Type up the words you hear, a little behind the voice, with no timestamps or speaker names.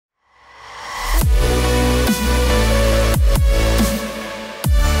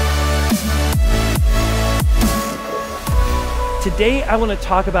today I want to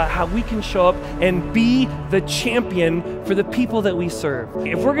talk about how we can show up and be the champion for the people that we serve.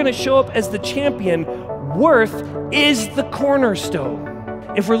 If we're going to show up as the champion, worth is the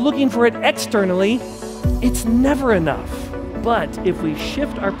cornerstone. If we're looking for it externally, it's never enough. But if we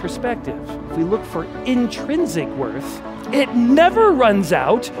shift our perspective, if we look for intrinsic worth, it never runs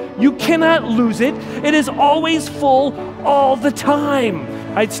out. You cannot lose it. It is always full all the time.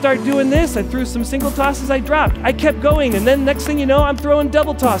 I'd start doing this, I threw some single tosses, I dropped. I kept going, and then next thing you know, I'm throwing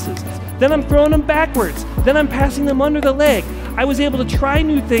double tosses. Then I'm throwing them backwards. Then I'm passing them under the leg. I was able to try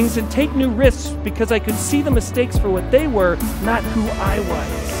new things and take new risks because I could see the mistakes for what they were, not who I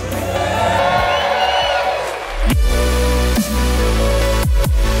was.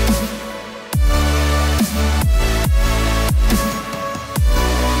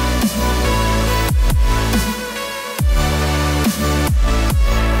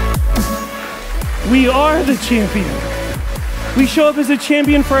 We are the champion. We show up as a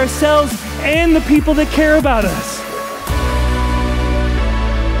champion for ourselves and the people that care about us.